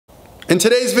In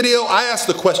today's video, I asked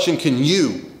the question, can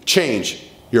you change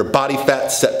your body fat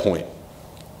set point?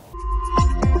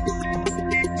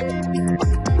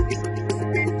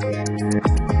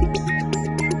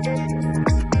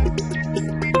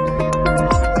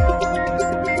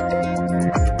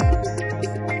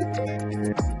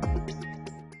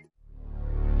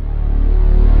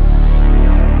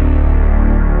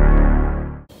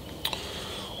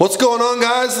 What's going on,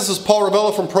 guys? This is Paul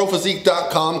Revelia from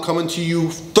ProPhysique.com coming to you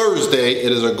Thursday.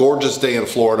 It is a gorgeous day in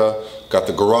Florida. Got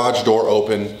the garage door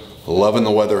open. Loving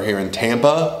the weather here in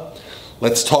Tampa.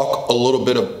 Let's talk a little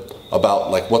bit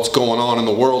about like what's going on in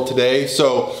the world today.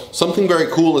 So something very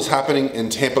cool is happening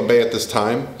in Tampa Bay at this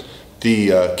time. The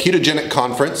Ketogenic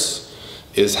Conference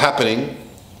is happening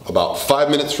about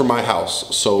 5 minutes from my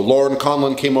house. So Lauren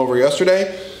Conlon came over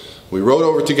yesterday. We rode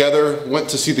over together, went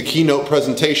to see the keynote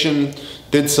presentation,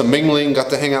 did some mingling, got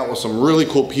to hang out with some really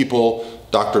cool people.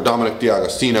 Dr. Dominic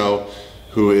D'Agostino,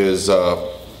 who is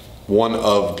one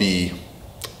of the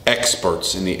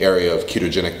experts in the area of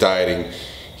ketogenic dieting.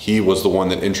 He was the one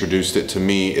that introduced it to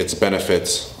me, its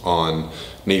benefits on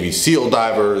Navy SEAL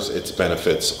divers, its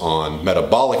benefits on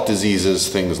metabolic diseases,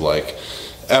 things like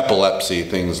epilepsy,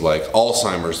 things like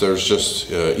Alzheimer's. There's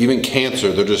just, even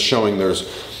cancer, they're just showing there's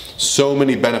so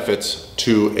many benefits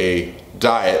to a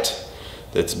diet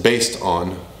that's based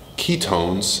on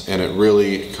ketones, and it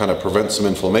really kind of prevents some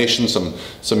inflammation,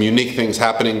 some unique things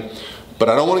happening. But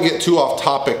I don't want to get too off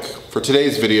topic for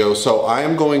today's video, so I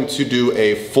am going to do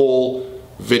a full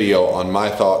video on my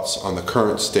thoughts on the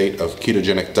current state of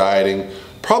ketogenic dieting,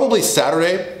 probably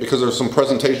Saturday, because there's some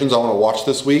presentations I want to watch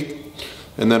this week,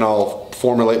 and then I'll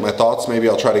formulate my thoughts. Maybe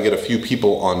I'll try to get a few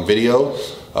people on video.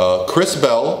 Chris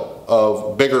Bell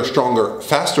of Bigger, Stronger,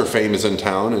 Faster fame is in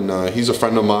town, and he's a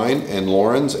friend of mine and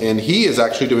Lauren's, and he is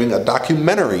actually doing a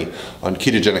documentary on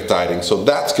ketogenic dieting, so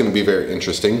that's going to be very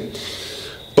interesting.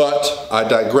 But I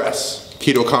digress.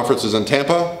 Keto Conference is in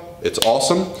Tampa. It's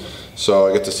awesome. So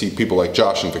I get to see people like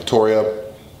Josh and Victoria,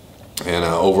 and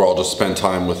overall just spend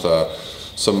time with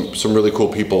some really cool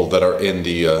people that are in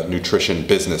the nutrition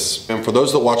business. And for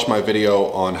those that watch my video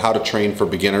on how to train for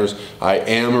beginners, I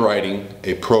am writing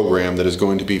a program that is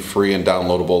going to be free and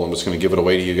downloadable. I'm just going to give it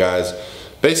away to you guys.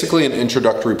 Basically an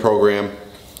introductory program,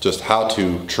 just how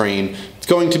to train. It's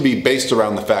going to be based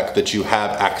around the fact that you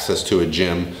have access to a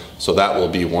gym, so that will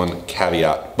be one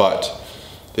caveat. But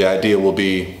the idea will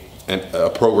be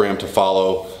a program to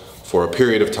follow for a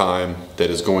period of time that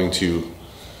is going to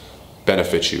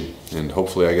benefit you, and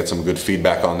hopefully I get some good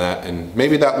feedback on that, and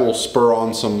maybe that will spur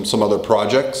on some other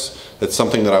projects. It's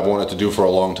something that I've wanted to do for a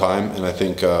long time, and I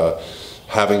think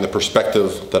having the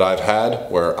perspective that I've had,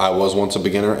 where I was once a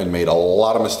beginner and made a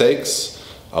lot of mistakes,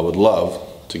 I would love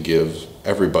to give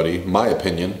everybody my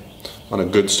opinion on a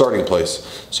good starting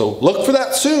place. So look for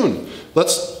that soon.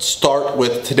 Let's start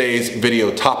with today's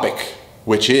video topic,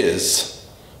 which is,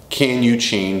 can you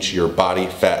change your body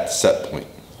fat set point?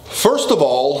 First of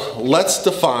all, let's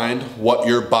define what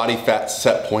your body fat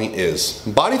set point is.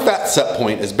 Body fat set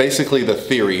point is basically the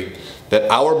theory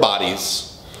that our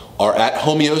bodies are at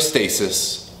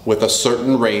homeostasis with a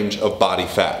certain range of body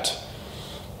fat.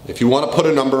 If you want to put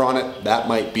a number on it, that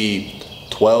might be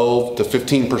 12 to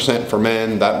 15% for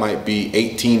men, that might be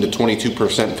 18 to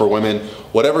 22% for women,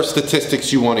 whatever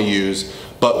statistics you want to use.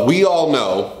 But we all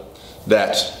know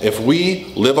that if we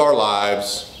live our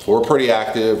lives, if we're pretty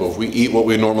active, if we eat what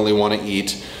we normally want to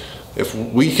eat, if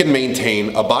we can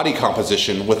maintain a body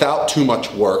composition without too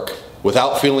much work,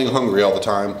 without feeling hungry all the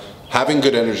time, having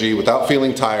good energy, without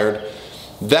feeling tired,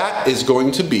 that is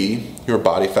going to be your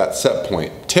body fat set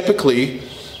point. Typically,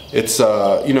 it's,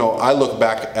 you know, I look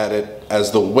back at it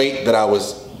as the weight that I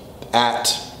was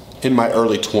at in my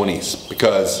early 20s,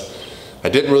 because I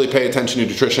didn't really pay attention to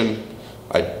nutrition.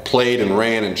 I played and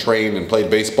ran and trained and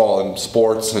played baseball and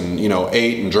sports and, you know,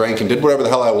 ate and drank and did whatever the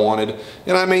hell I wanted.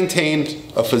 And I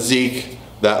maintained a physique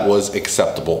that was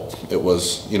acceptable. It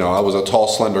was, you know, I was a tall,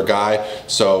 slender guy.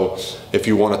 So if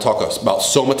you want to talk about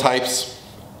somatypes,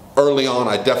 early on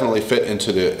I definitely fit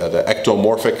into the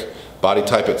ectomorphic body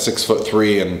type at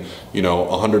 6'3" and, you know,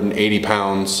 180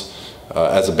 pounds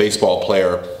as a baseball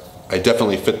player. I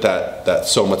definitely fit that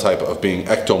somatype of being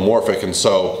ectomorphic, and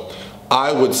so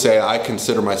I would say I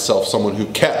consider myself someone who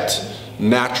kept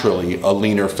naturally a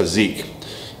leaner physique.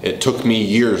 It took me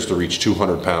years to reach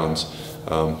 200 pounds.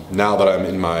 Now that I'm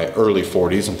in my early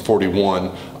 40s, I'm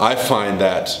 41, I find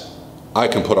that I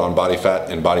can put on body fat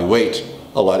and body weight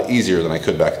a lot easier than I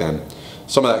could back then.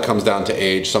 Some of that comes down to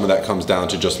age, some of that comes down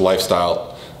to just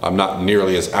lifestyle. I'm not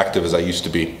nearly as active as I used to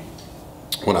be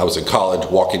when I was in college,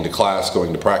 walking to class,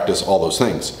 going to practice, all those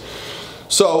things.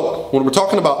 So when we're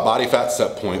talking about body fat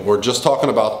set point, we're just talking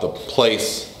about the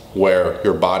place where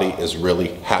your body is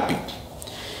really happy.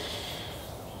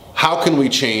 How can we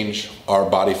change our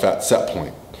body fat set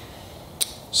point?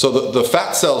 So the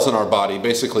fat cells in our body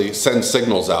basically send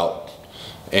signals out,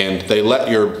 and they let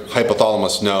your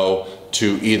hypothalamus know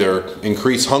to either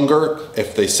increase hunger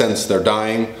if they sense they're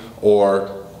dying,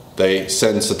 or they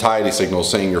send satiety signals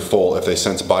saying you're full if they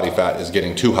sense body fat is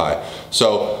getting too high.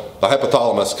 So the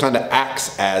hypothalamus kind of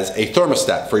acts as a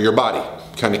thermostat for your body,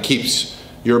 kind of keeps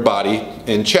your body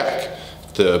in check.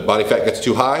 If the body fat gets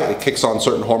too high, it kicks on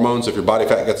certain hormones. If your body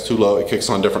fat gets too low, it kicks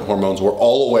on different hormones. We're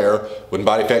all aware when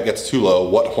body fat gets too low,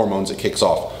 what hormones it kicks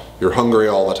off. You're hungry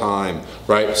all the time,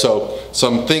 right? So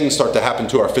some things start to happen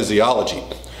to our physiology.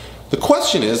 The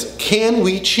question is, can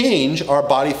we change our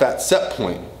body fat set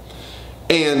point?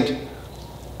 And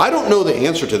I don't know the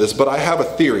answer to this, but I have a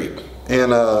theory.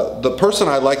 And the person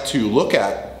I like to look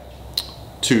at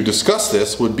to discuss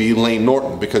this would be Layne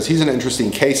Norton, because he's an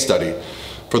interesting case study.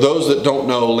 For those that don't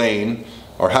know Layne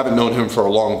or haven't known him for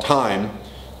a long time,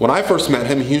 when I first met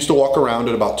him, he used to walk around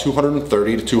at about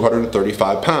 230 to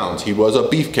 235 pounds. He was a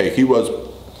beefcake. He was,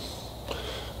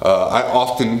 I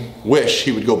often wish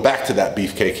he would go back to that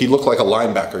beefcake. He looked like a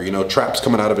linebacker, you know, traps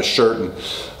coming out of his shirt.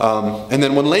 And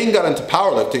then when Layne got into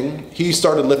powerlifting, he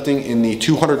started lifting in the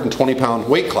 220 pound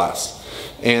weight class.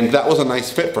 And that was a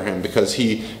nice fit for him because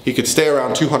he could stay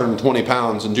around 220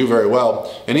 pounds and do very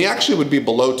well. And he actually would be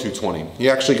below 220. He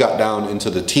actually got down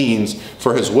into the teens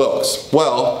for his Wilks.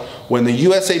 Well, when the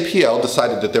USAPL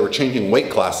decided that they were changing weight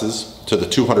classes to the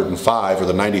 205 or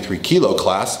the 93 kilo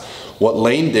class, what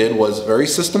Layne did was very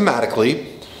systematically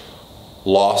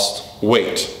lost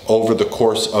weight over the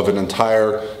course of an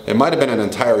entire, it might have been an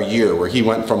entire year, where he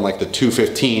went from like the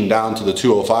 215 down to the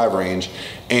 205 range.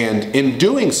 And in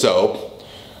doing so,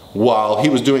 while he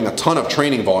was doing a ton of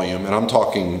training volume, and I'm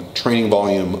talking training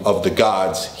volume of the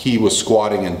gods, he was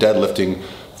squatting and deadlifting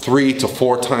 3 to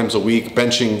 4 times a week,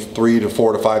 benching 3 to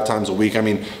 4 to 5 times a week. I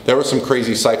mean, there were some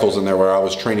crazy cycles in there where I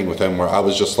was training with him, where I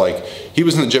was just like, he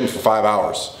was in the gym for 5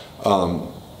 hours,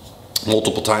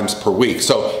 multiple times per week.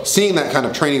 So seeing that kind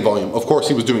of training volume, of course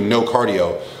he was doing no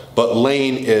cardio, but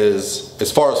Layne is,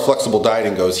 as far as flexible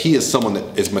dieting goes, he is someone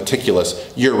that is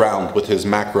meticulous year-round with his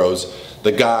macros.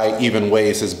 The guy even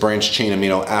weighs his branched chain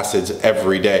amino acids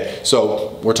every day.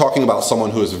 So we're talking about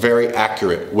someone who is very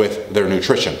accurate with their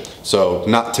nutrition. So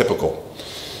not typical.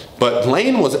 But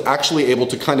Layne was actually able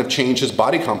to kind of change his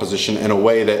body composition in a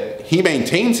way that he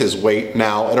maintains his weight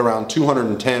now at around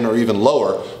 210 or even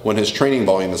lower when his training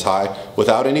volume is high,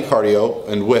 without any cardio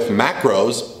and with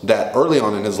macros that early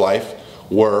on in his life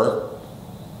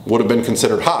would have been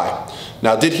considered high.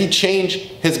 Now, did he change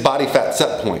his body fat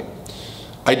set point?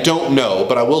 I don't know,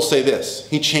 but I will say this.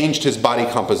 He changed his body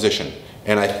composition,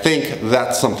 and I think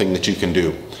that's something that you can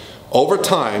do. Over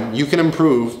time, you can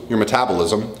improve your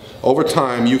metabolism. Over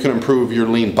time, you can improve your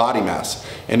lean body mass.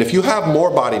 And if you have more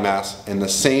body mass and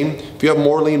if you have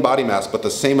more lean body mass but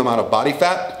the same amount of body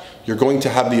fat, you're going to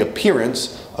have the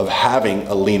appearance of having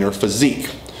a leaner physique.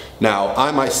 Now,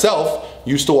 I myself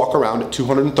used to walk around at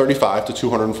 235 to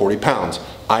 240 pounds.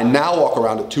 I now walk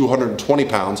around at 220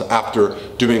 pounds after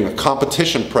doing a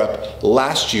competition prep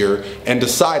last year and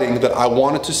deciding that I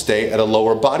wanted to stay at a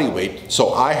lower body weight.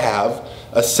 So I have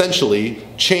essentially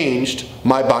changed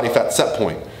my body fat set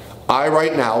point. I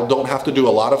right now don't have to do a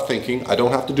lot of thinking. I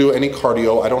don't have to do any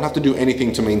cardio. I don't have to do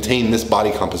anything to maintain this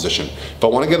body composition. If I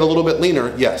want to get a little bit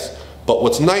leaner, yes. But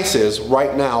what's nice is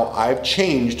right now I've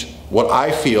changed what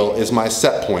I feel is my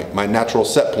set point, my natural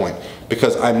set point,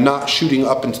 because I'm not shooting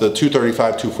up into the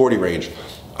 235, 240 range.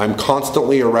 I'm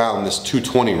constantly around this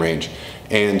 220 range.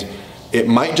 And it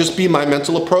might just be my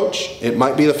mental approach. It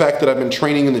might be the fact that I've been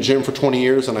training in the gym for 20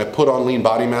 years and I put on lean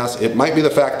body mass. It might be the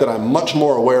fact that I'm much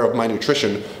more aware of my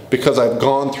nutrition because I've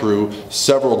gone through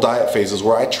several diet phases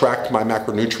where I tracked my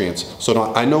macronutrients.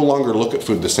 So I no longer look at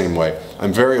food the same way.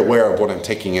 I'm very aware of what I'm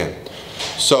taking in.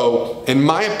 So in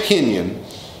my opinion,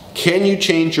 can you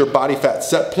change your body fat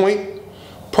set point?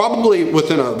 Probably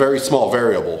within a very small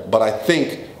variable, but I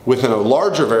think within a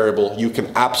larger variable, you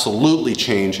can absolutely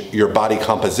change your body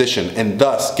composition and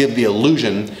thus give the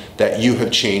illusion that you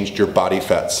have changed your body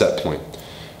fat set point.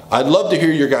 I'd love to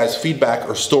hear your guys' feedback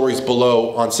or stories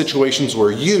below on situations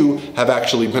where you have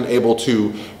actually been able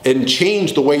to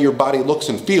change the way your body looks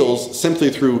and feels simply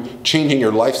through changing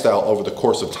your lifestyle over the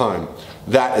course of time.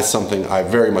 That is something I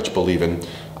very much believe in.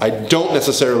 I don't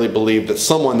necessarily believe that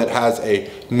someone that has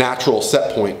a natural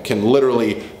set point can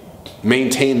literally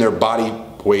maintain their body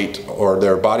weight or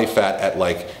their body fat at,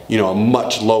 like, you know, a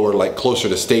much lower, like closer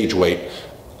to stage weight.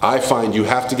 I find you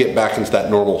have to get back into that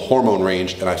normal hormone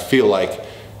range, and I feel like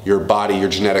your body, your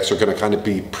genetics are going to kind of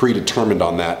be predetermined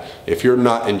on that. If you're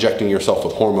not injecting yourself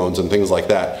with hormones and things like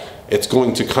that, it's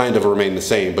going to kind of remain the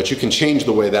same, but you can change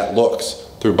the way that looks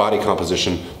through body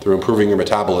composition, through improving your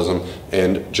metabolism,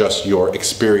 and just your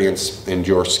experience and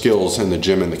your skills in the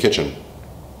gym and the kitchen.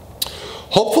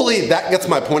 Hopefully that gets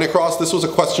my point across. This was a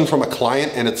question from a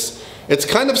client, and it's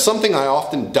kind of something I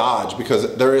often dodge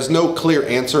because there is no clear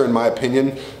answer in my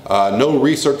opinion. No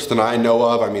research that I know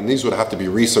of. I mean, these would have to be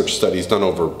research studies done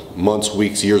over months,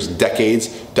 weeks, years, decades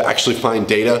to actually find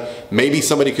data. Maybe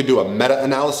somebody could do a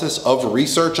meta-analysis of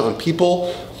research on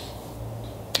people.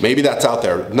 Maybe that's out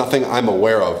there. Nothing I'm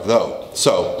aware of though.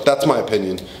 So that's my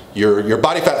opinion. Your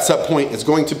body fat set point is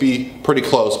going to be pretty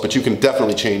close, but you can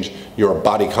definitely change your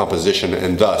body composition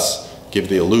and thus give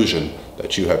the illusion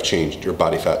that you have changed your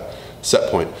body fat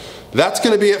set point. That's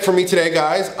going to be it for me today,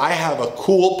 guys. I have a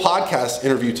cool podcast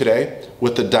interview today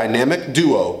with the dynamic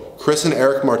duo, Chris and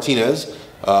Eric Martinez,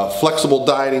 flexible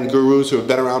dieting gurus who have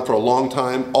been around for a long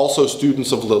time, also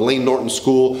students of the Lane Norton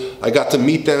School. I got to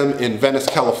meet them in Venice,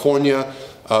 California,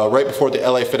 right before the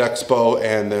LA Fit Expo,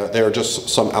 and they're just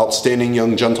some outstanding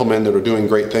young gentlemen that are doing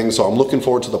great things. So I'm looking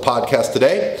forward to the podcast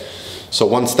today. So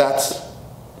once that's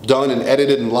done and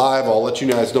edited and live, I'll let you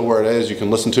guys know where it is. You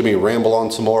can listen to me ramble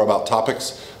on some more about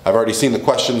topics. I've already seen the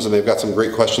questions, and they've got some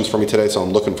great questions for me today, so I'm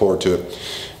looking forward to it.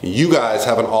 You guys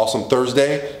have an awesome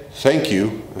Thursday. Thank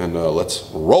you, and let's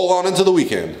roll on into the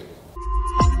weekend.